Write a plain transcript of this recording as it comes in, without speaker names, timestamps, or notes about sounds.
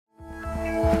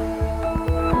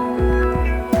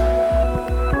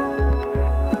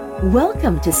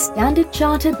Welcome to Standard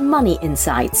Chartered Money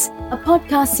Insights, a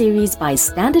podcast series by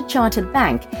Standard Chartered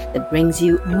Bank that brings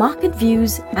you market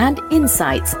views and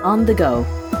insights on the go.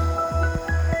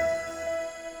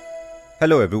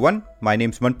 Hello everyone, my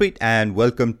name's Manpreet and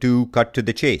welcome to Cut to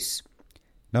the Chase.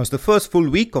 Now it's the first full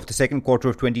week of the second quarter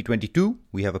of 2022.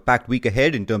 We have a packed week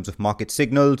ahead in terms of market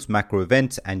signals, macro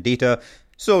events and data,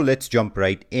 so let's jump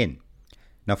right in.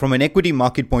 Now, from an equity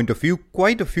market point of view,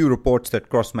 quite a few reports that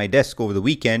crossed my desk over the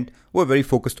weekend were very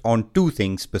focused on two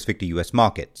things specific to US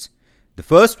markets. The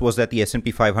first was that the S&P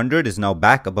 500 is now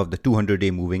back above the 200-day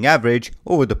moving average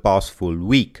over the past full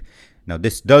week. Now,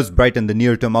 this does brighten the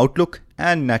near-term outlook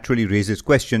and naturally raises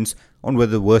questions on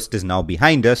whether the worst is now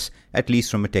behind us, at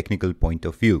least from a technical point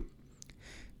of view.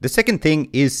 The second thing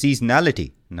is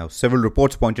seasonality. Now, several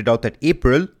reports pointed out that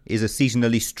April is a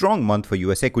seasonally strong month for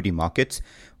US equity markets,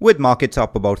 with markets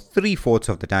up about 3/4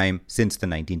 of the time since the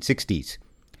 1960s.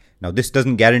 Now, this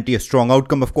doesn't guarantee a strong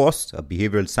outcome, of course. A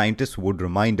behavioral scientist would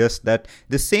remind us that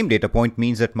this same data point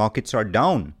means that markets are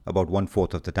down about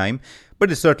 1/4 of the time,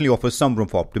 but it certainly offers some room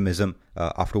for optimism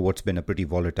after what's been a pretty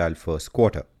volatile first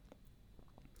quarter.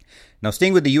 Now,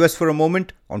 staying with the US for a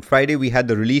moment, on Friday we had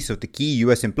the release of the key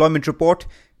US employment report.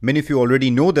 Many of you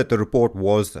already know that the report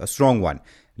was a strong one.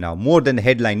 Now, more than the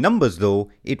headline numbers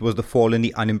though, it was the fall in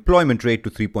the unemployment rate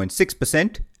to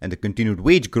 3.6% and the continued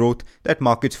wage growth that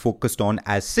markets focused on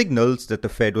as signals that the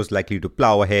Fed was likely to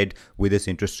plow ahead with its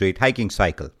interest rate hiking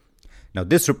cycle. Now,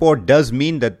 this report does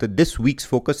mean that this week's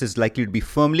focus is likely to be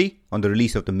firmly on the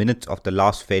release of the minutes of the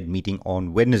last Fed meeting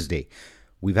on Wednesday.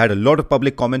 We've had a lot of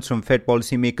public comments from Fed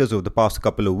policymakers over the past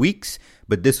couple of weeks,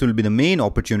 but this will be the main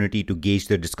opportunity to gauge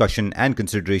the discussion and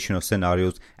consideration of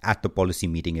scenarios at the policy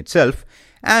meeting itself,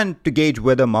 and to gauge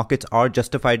whether markets are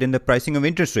justified in the pricing of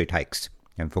interest rate hikes.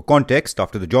 And for context,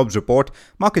 after the jobs report,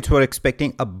 markets were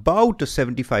expecting about a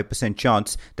 75%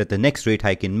 chance that the next rate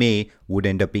hike in May would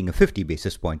end up being a 50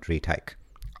 basis point rate hike.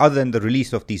 Other than the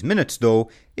release of these minutes though,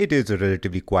 it is a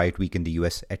relatively quiet week in the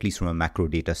US, at least from a macro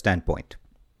data standpoint.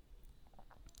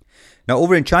 Now,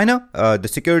 over in China, the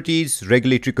Securities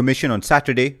Regulatory Commission on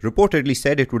Saturday reportedly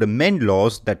said it would amend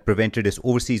laws that prevented its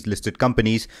overseas listed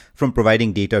companies from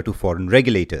providing data to foreign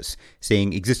regulators,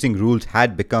 saying existing rules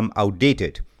had become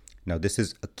outdated. Now, this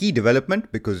is a key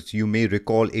development because you may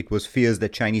recall it was fears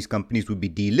that Chinese companies would be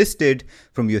delisted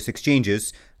from US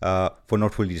exchanges for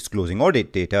not fully disclosing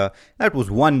audit data. That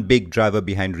was one big driver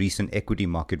behind recent equity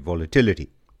market volatility.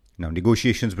 Now,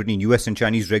 negotiations between US and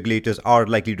Chinese regulators are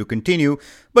likely to continue,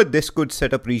 but this could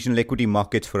set up regional equity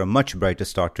markets for a much brighter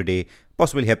start today,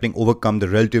 possibly helping overcome the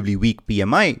relatively weak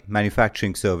PMI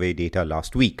manufacturing survey data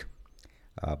last week.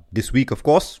 This week, of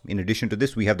course, in addition to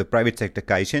this, we have the private sector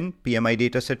Caixin PMI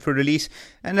data set for release,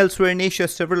 and elsewhere in Asia,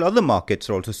 several other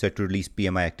markets are also set to release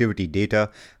PMI activity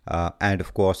data, and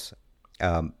of course,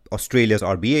 Australia's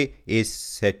RBA is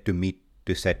set to meet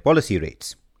to set policy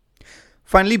rates.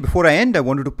 Finally, before I end, I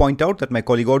wanted to point out that my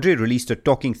colleague Audrey released a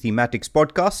Talking Thematics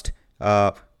podcast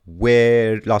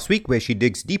last week where she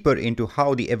digs deeper into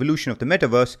how the evolution of the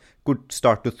metaverse could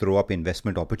start to throw up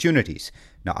investment opportunities.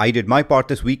 Now, I did my part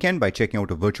this weekend by checking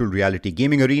out a virtual reality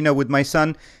gaming arena with my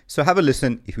son, so have a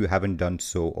listen if you haven't done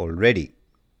so already.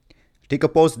 Take a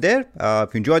pause there.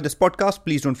 If you enjoyed this podcast,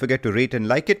 please don't forget to rate and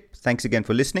like it. Thanks again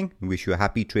for listening. I wish you a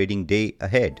happy trading day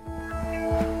ahead.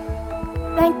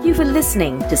 Thank you for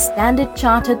listening to Standard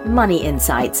Chartered Money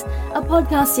Insights, a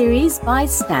podcast series by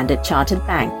Standard Chartered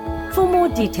Bank. For more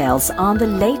details on the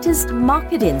latest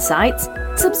market insights,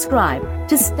 subscribe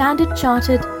to Standard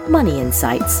Chartered Money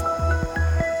Insights.